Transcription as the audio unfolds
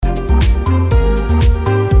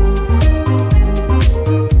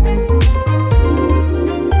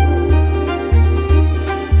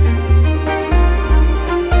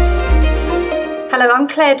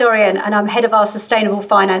Claire Dorian, and I'm head of our sustainable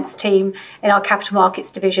finance team in our capital markets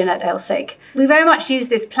division at LSEG. We very much use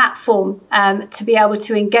this platform to be able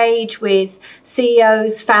to engage with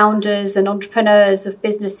CEOs, founders, and entrepreneurs of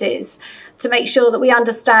businesses to make sure that we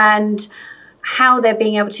understand how they're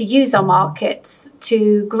being able to use our markets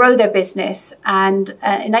to grow their business and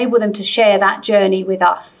enable them to share that journey with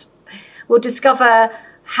us. We'll discover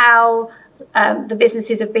how the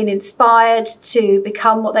businesses have been inspired to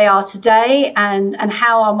become what they are today, and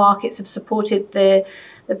how our markets have supported the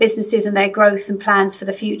businesses and their growth and plans for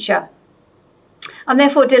the future. I'm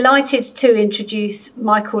therefore delighted to introduce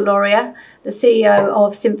Michael Laurier, the CEO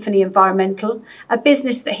of Symphony Environmental, a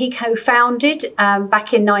business that he co-founded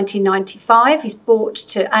back in 1995. He's brought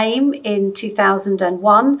to AIM in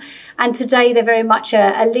 2001, and today they're very much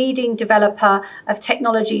a leading developer of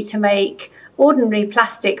technology to make ordinary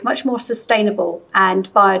plastic much more sustainable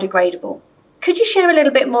and biodegradable. Could you share a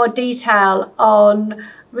little bit more detail on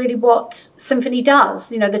really what Symphony does,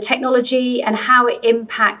 the technology and how it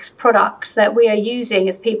impacts products that we are using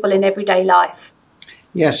as people in everyday life?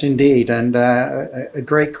 Yes, indeed. And a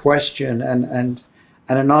great question and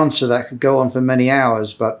an answer that could go on for many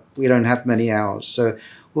hours, but we don't have many hours. So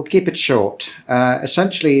we'll keep it short.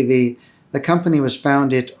 Essentially, the company was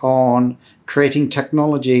founded on creating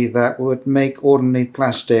technology that would make ordinary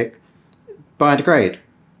plastic biodegrade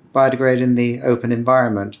in the open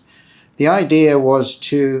environment. The idea was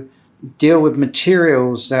to deal with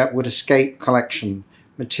materials that would escape collection,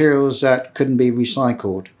 materials that couldn't be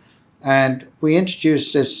recycled. And we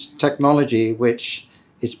introduced this technology, which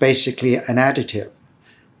is basically an additive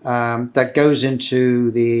that goes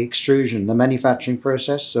into the extrusion, the manufacturing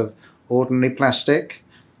process of ordinary plastic.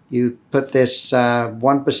 You put this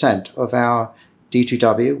 1% of our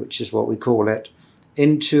D2W, which is what we call it,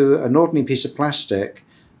 into an ordinary piece of plastic,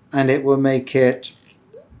 and it will make it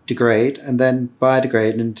degrade and then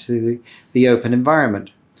biodegrade into the open environment.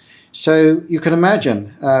 So you can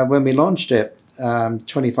imagine when we launched it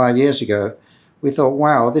 25 years ago, we thought,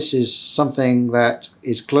 wow, this is something that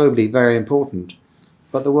is globally very important,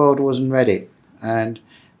 but the world wasn't ready. And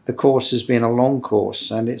the course has been a long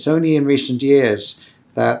course, and it's only in recent years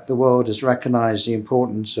that the world has recognized the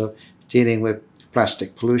importance of dealing with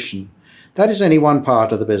plastic pollution. That is only one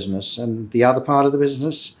part of the business, and the other part of the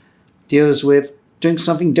business deals with doing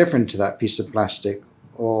something different to that piece of plastic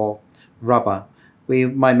or rubber. We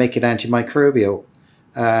might make it antimicrobial.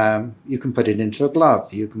 You can put it into a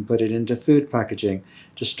glove. You can put it into food packaging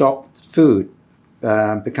to stop food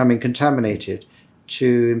becoming contaminated,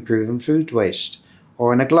 to improve on food waste,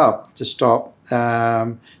 or in a glove to stop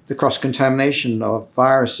the cross-contamination of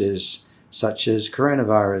viruses such as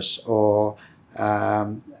coronavirus or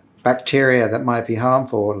bacteria that might be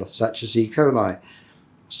harmful, such as E. coli.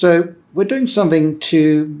 So we're doing something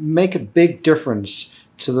to make a big difference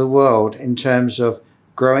to the world in terms of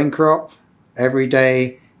growing crop,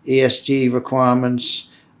 everyday ESG requirements.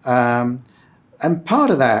 And part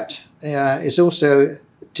of that is also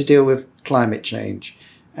to deal with climate change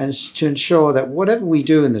and to ensure that whatever we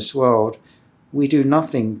do in this world, we do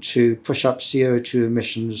nothing to push up CO2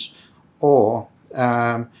 emissions or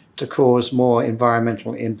to cause more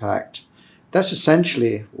environmental impact. That's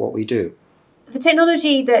essentially what we do. The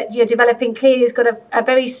technology that you're developing clearly has got a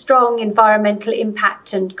very strong environmental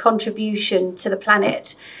impact and contribution to the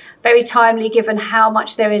planet. Very timely, given how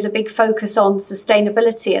much there is a big focus on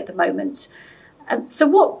sustainability at the moment. So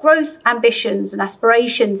what growth ambitions and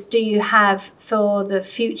aspirations do you have for the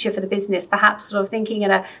future for the business, perhaps sort of thinking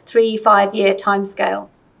in a 3-5 year timescale?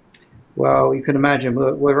 Well, you can imagine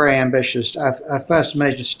we're very ambitious. Our first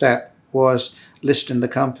major step was listing the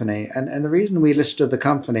company. And the reason we listed the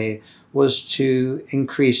company was to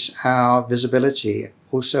increase our visibility,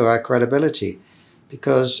 also our credibility,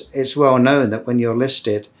 because it's well known that when you're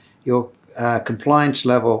listed, your compliance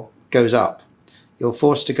level goes up. You're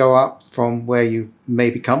forced to go up from where you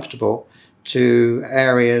may be comfortable to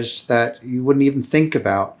areas that you wouldn't even think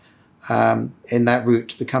about in that route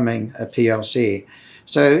to becoming a PLC.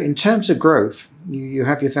 So in terms of growth, you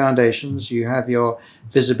have your foundations, you have your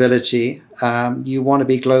visibility. You want to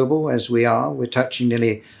be global, as we are. We're touching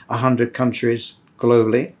nearly 100 countries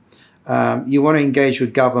globally. You want to engage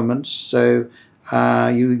with governments. So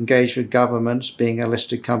you engage with governments. Being a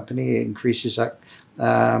listed company, it increases that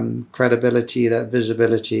credibility, that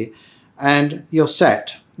visibility, and you're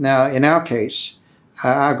set. Now, in our case,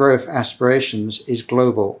 our growth aspirations is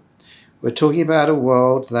global. We're talking about a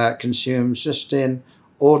world that consumes, just in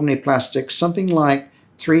ordinary plastic, something like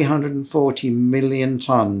 340 million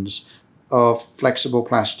tons of flexible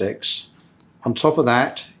plastics. On top of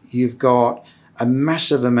that, you've got a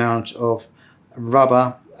massive amount of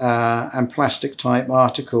rubber and plastic type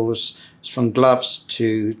articles, from gloves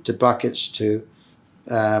to buckets to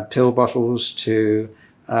pill bottles to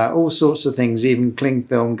all sorts of things, even cling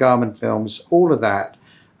film, garment films, all of that.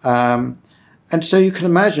 And so you can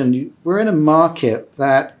imagine we're in a market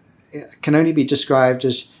that can only be described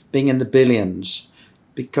as being in the billions,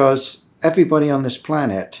 because everybody on this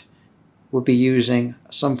planet will be using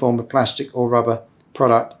some form of plastic or rubber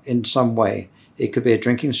product in some way. It could be a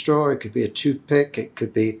drinking straw, it could be a toothpick, it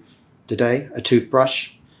could be, today, a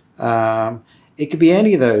toothbrush. It could be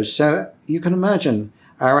any of those. So you can imagine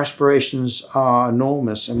our aspirations are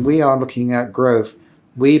enormous, and we are looking at growth.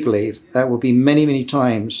 We believe that will be many, many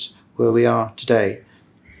times where we are today.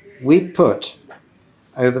 We put,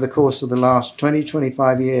 over the course of the last 20,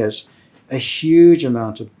 25 years, a huge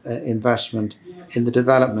amount of investment in the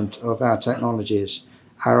development of our technologies,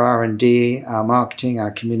 our R&D, our marketing,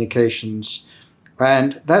 our communications,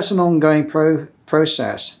 and that's an ongoing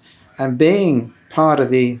process. And being part of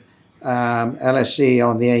the LSE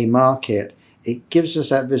on the AIM market, it gives us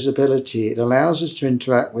that visibility. It allows us to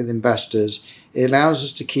interact with investors. It allows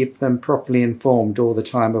us to keep them properly informed all the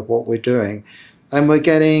time of what we're doing. And we're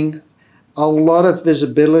getting a lot of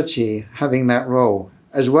visibility having that role,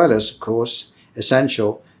 as well as, of course,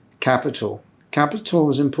 essential capital.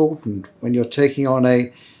 Capital is important when you're taking on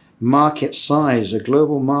a market size, a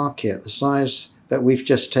global market, the size that we've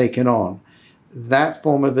just taken on. That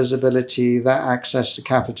form of visibility, that access to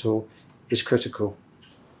capital is critical.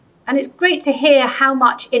 And it's great to hear how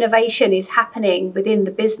much innovation is happening within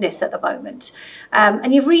the business at the moment.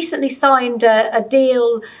 And you've recently signed a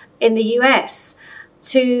deal in the US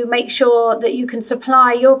to make sure that you can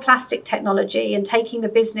supply your plastic technology, and taking the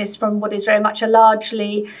business from what is very much a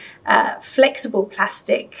largely flexible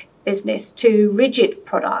plastic business to rigid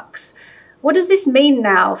products. What does this mean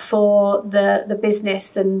now for the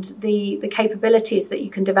business and the capabilities that you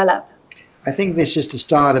can develop? I think this is the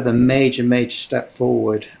start of a major, major step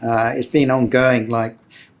forward. It's been ongoing, like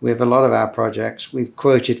with a lot of our projects. We've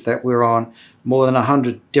quoted that we're on more than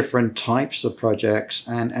 100 different types of projects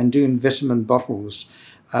and doing vitamin bottles,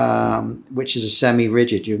 which is a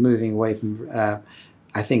semi-rigid. You're moving away from,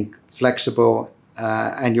 I think, flexible,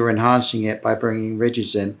 and you're enhancing it by bringing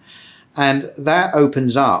rigids in. And that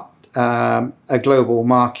opens up a global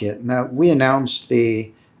market. Now, we announced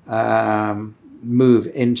the move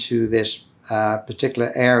into this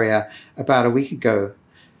particular area about a week ago,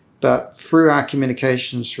 but through our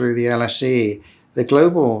communications through the LSE, the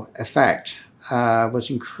global effect was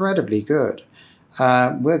incredibly good.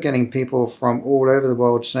 We're getting people from all over the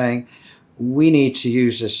world saying, we need to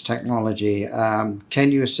use this technology.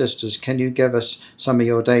 Can you assist us? Can you give us some of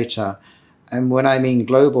your data? And when I mean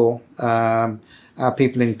global, our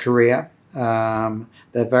people in Korea,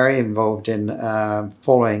 they're very involved in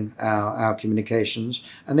following our communications,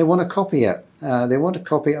 and they want to copy it. They want to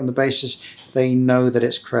copy it on the basis they know that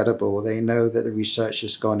it's credible, they know that the research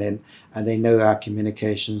has gone in, and they know our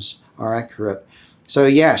communications are accurate. So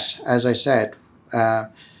yes, as I said,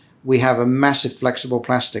 we have a massive flexible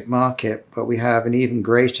plastic market, but we have an even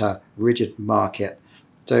greater rigid market.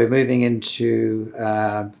 So moving into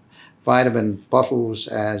vitamin bottles,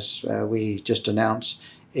 as we just announced,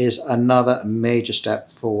 is another major step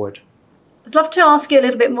forward. I'd love to ask you a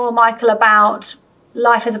little bit more, Michael, about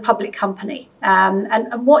life as a public company,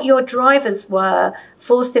 and what your drivers were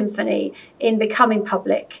for Symphony in becoming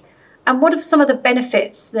public, and what are some of the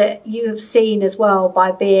benefits that you have seen as well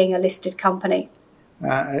by being a listed company?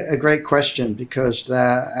 A great question, because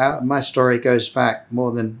my story goes back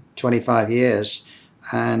more than 25 years,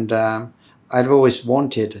 and I've always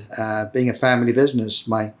wanted, being a family business,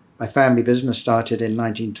 my family business started in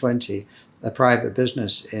 1920, a private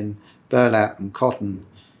business in burlap and cotton.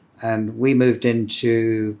 And we moved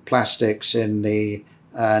into plastics in the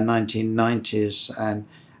 1990s. And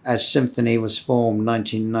as Symphony was formed in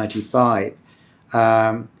 1995,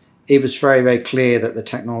 it was very, very clear that the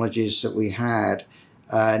technologies that we had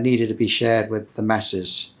needed to be shared with the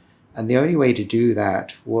masses. And the only way to do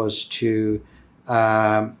that was to,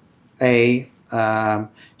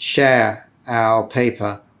 share our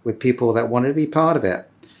paper with people that wanted to be part of it.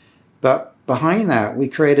 But behind that, we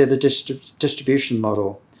created a distribution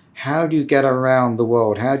model. How do you get around the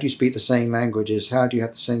world? How do you speak the same languages? How do you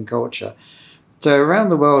have the same culture? So around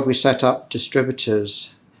the world, we set up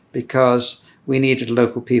distributors because we needed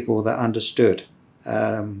local people that understood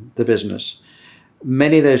the business.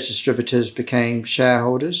 Many of those distributors became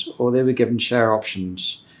shareholders, or they were given share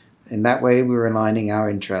options. In that way, we were aligning our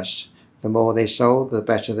interests. The more they sold, the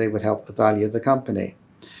better they would help the value of the company.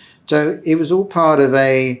 So it was all part of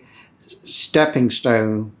a stepping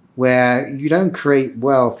stone where you don't create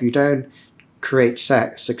wealth, you don't create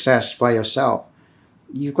success by yourself.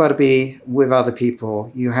 You've got to be with other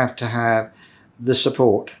people. You have to have the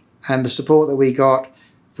support. And the support that we got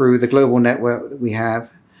through the global network that we have,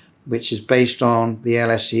 which is based on the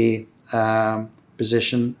LSE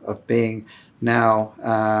position of being now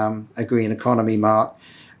a green economy mark,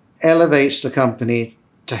 elevates the company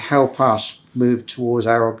to help us move towards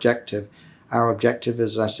our objective. Our objective,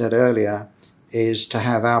 as I said earlier, is to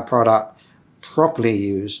have our product properly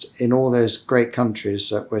used in all those great countries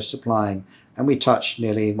that we're supplying, and we touched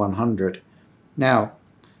nearly 100. Now,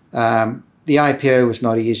 the IPO was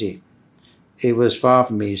not easy. It was far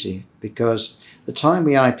from easy, because the time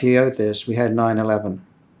we IPO'd this, we had 9/11.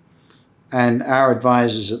 And our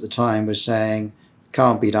advisors at the time were saying,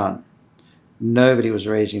 can't be done. Nobody was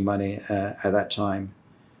raising money at that time.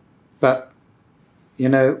 But,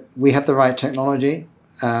 we had the right technology.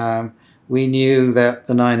 We knew that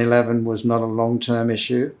the 9/11 was not a long-term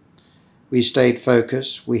issue. We stayed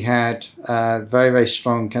focused. We had very, very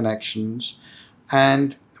strong connections.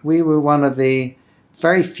 And we were one of the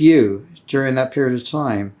very few during that period of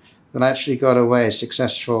time that actually got away a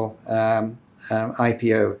successful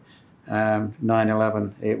IPO,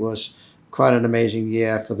 9/11. It was quite an amazing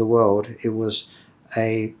year for the world. It was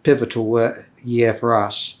a pivotal year for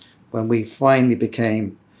us. When we finally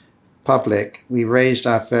became public, we raised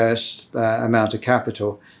our first amount of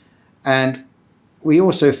capital. And we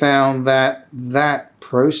also found that that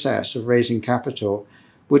process of raising capital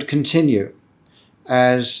would continue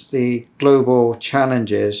as the global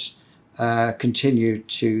challenges continued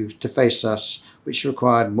to face us, which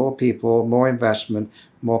required more people, more investment,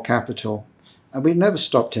 more capital. And we never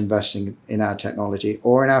stopped investing in our technology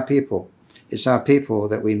or in our people. It's our people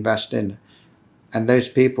that we invest in. And those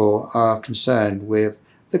people are concerned with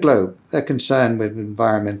the globe. They're concerned with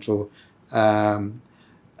environmental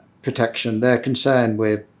protection. They're concerned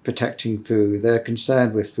with protecting food. They're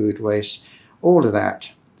concerned with food waste, all of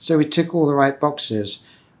that. So we tick all the right boxes,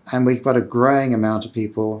 and we've got a growing amount of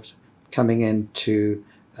people coming into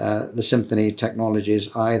the Symphony Technologies,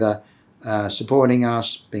 either supporting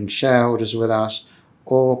us, being shareholders with us,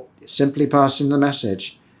 or simply passing the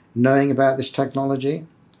message. Knowing about this technology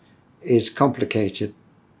is complicated,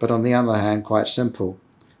 but on the other hand, quite simple.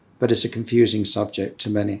 But it's a confusing subject to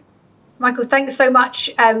many. Michael, thanks so much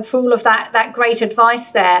for all of that great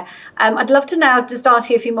advice there. I'd love to now just ask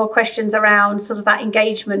you a few more questions around sort of that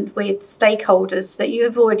engagement with stakeholders that you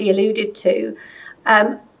have already alluded to.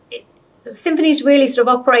 Symphony is really sort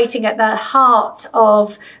of operating at the heart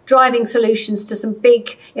of driving solutions to some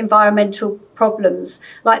big environmental problems,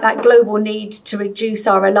 like that global need to reduce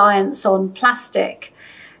our reliance on plastic.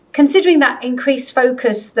 Considering that increased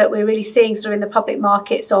focus that we're really seeing sort of in the public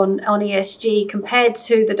markets on ESG compared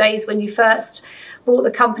to the days when you first brought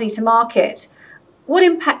the company to market, what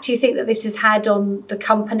impact do you think that this has had on the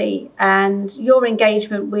company and your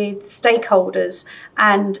engagement with stakeholders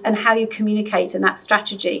and how you communicate in that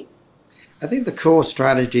strategy? I think the core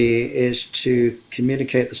strategy is to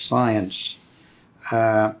communicate the science,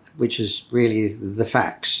 which is really the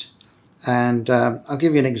facts. And I'll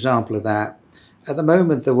give you an example of that. At the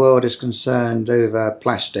moment, the world is concerned over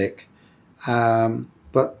plastic,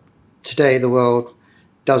 but today the world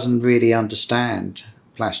doesn't really understand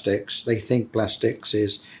plastics. They think plastics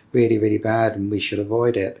is really, really bad and we should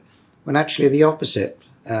avoid it, when actually the opposite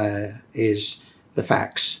is the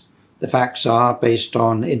facts. The facts are based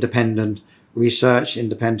on independent research,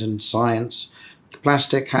 independent science.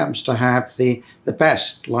 Plastic happens to have the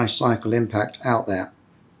best life cycle impact out there.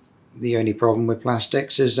 The only problem with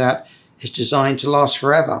plastics is that it's designed to last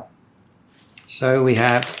forever. So we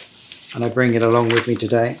have, and I bring it along with me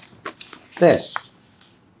today, this.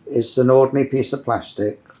 It's an ordinary piece of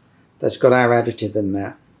plastic that's got our additive in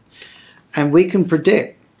there. And we can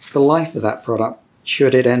predict the life of that product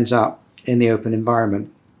should it ends up in the open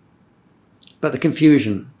environment. But the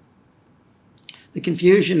confusion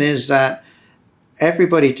is that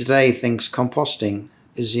everybody today thinks composting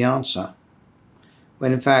is the answer,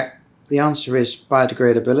 when in fact the answer is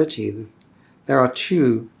biodegradability. There are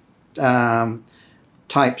two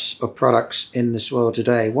types of products in this world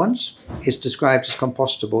today. One is described as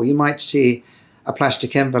compostable. You might see a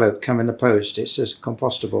plastic envelope come in the post. It says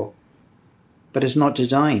compostable, but it's not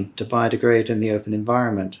designed to biodegrade in the open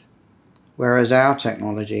environment. Whereas our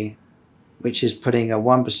technology, which is putting a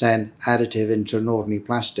 1% additive into an ordinary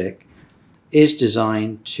plastic, is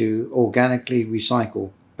designed to organically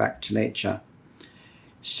recycle back to nature.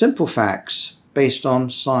 Simple facts based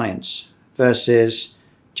on science versus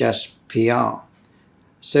just PR.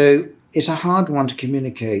 So it's a hard one to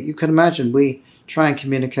communicate. You can imagine we try and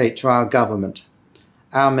communicate to our government,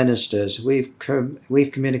 our ministers. We've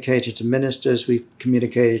communicated to ministers, we've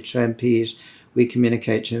communicated to MPs, we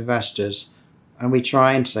communicate to investors, and we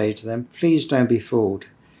try and say to them, please don't be fooled.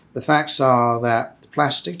 The facts are that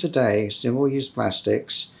plastic today, single-use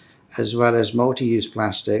plastics, as well as multi-use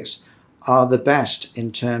plastics, are the best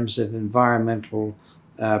in terms of environmental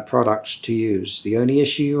products to use. The only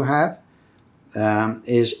issue you have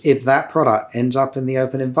is if that product ends up in the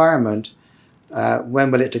open environment,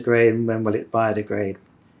 when will it degrade and when will it biodegrade?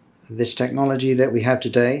 This technology that we have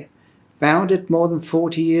today, founded more than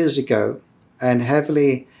 40 years ago and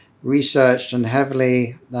heavily researched and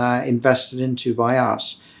heavily invested into by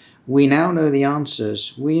us, we now know the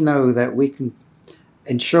answers. We know that we can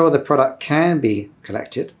ensure the product can be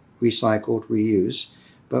collected, recycled, reused,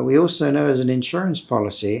 but we also know as an insurance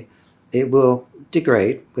policy it will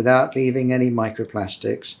degrade without leaving any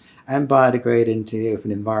microplastics and biodegrade into the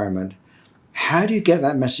open environment. How do you get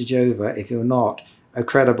that message over if you're not a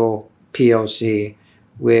credible PLC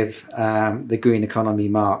with the Green Economy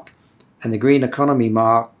mark? And the Green Economy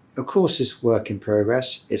mark, of course, is work in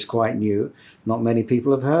progress. It's quite new. Not many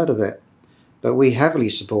people have heard of it. But we heavily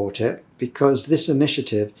support it because this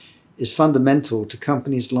initiative is fundamental to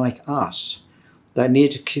companies like us that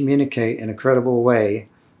need to communicate in a credible way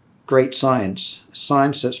great science,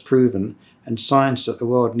 science that's proven, and science that the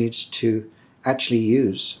world needs to actually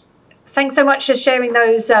use. Thanks so much for sharing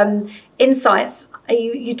those insights.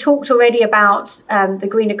 You talked already about the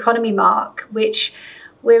Green Economy mark, which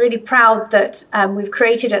we're really proud that we've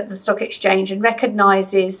created at the Stock Exchange and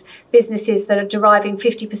recognises businesses that are deriving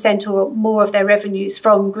 50% or more of their revenues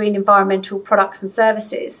from green environmental products and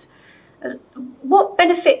services. What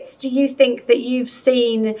benefits do you think that you've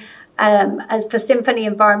seen for Symphony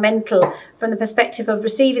Environmental from the perspective of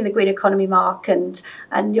receiving the Green Economy mark and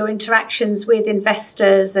your interactions with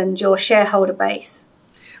investors and your shareholder base?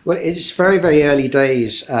 Well, it's very, very early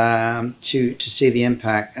days to see the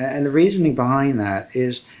impact. And the reasoning behind that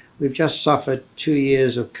is we've just suffered 2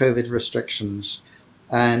 years of COVID restrictions.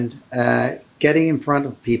 And getting in front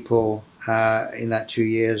of people in that 2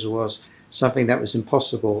 years was something that was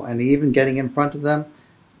impossible. And even getting in front of them,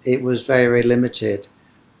 it was very, very limited.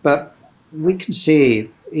 But we can see,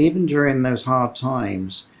 even during those hard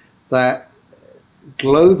times, that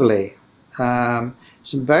globally,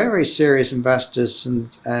 some very, very serious investors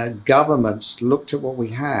and governments looked at what we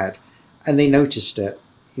had and they noticed it.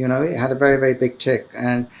 You know, it had a very, very big tick.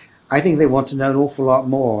 And I think they want to know an awful lot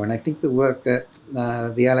more. And I think the work that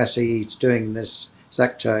the LSE is doing in this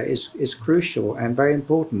sector is crucial and very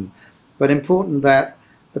important. But important that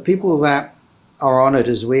the people that are honoured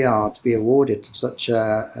as we are to be awarded such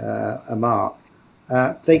a mark,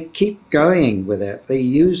 they keep going with it. They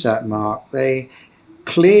use that mark. They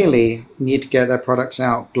clearly need to get their products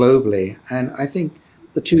out globally. And I think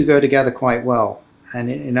the two go together quite well. And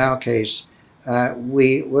in our case,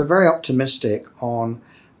 we're very optimistic on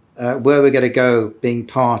where we're going to go being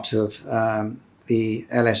part of the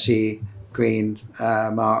LSE Green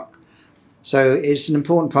mark. So it's an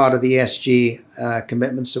important part of the ESG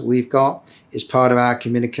commitments that we've got. It's part of our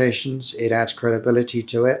communications. It adds credibility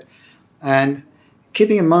to it. And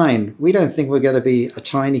keeping in mind, we don't think we're going to be a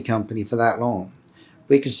tiny company for that long.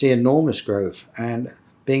 We can see enormous growth, and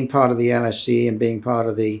being part of the LSE and being part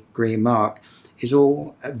of the Green Mark is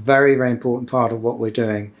all a very, very important part of what we're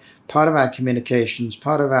doing. Part of our communications,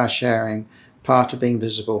 part of our sharing, part of being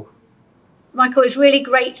visible. Michael, it's really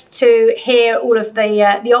great to hear all of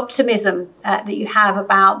the optimism that you have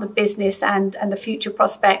about the business and the future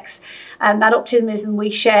prospects. And that optimism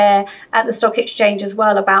we share at the Stock Exchange as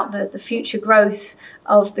well about the future growth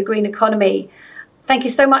of the green economy. Thank you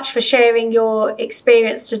so much for sharing your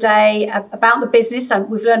experience today about the business. And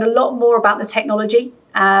we've learned a lot more about the technology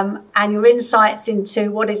and your insights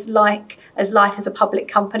into what it's like as life as a public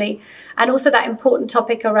company, and also that important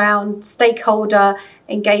topic around stakeholder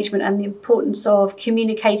engagement and the importance of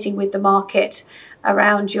communicating with the market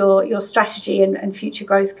around your strategy and future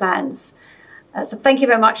growth plans. So thank you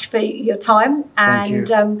very much for your time,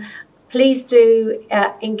 and please do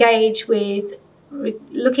engage with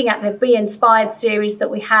looking at the Be Inspired series that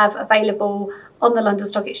we have available on the London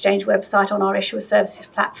Stock Exchange website on our Issuer Services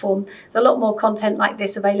platform. There's a lot more content like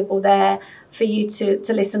this available there for you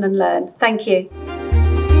to listen and learn. Thank you.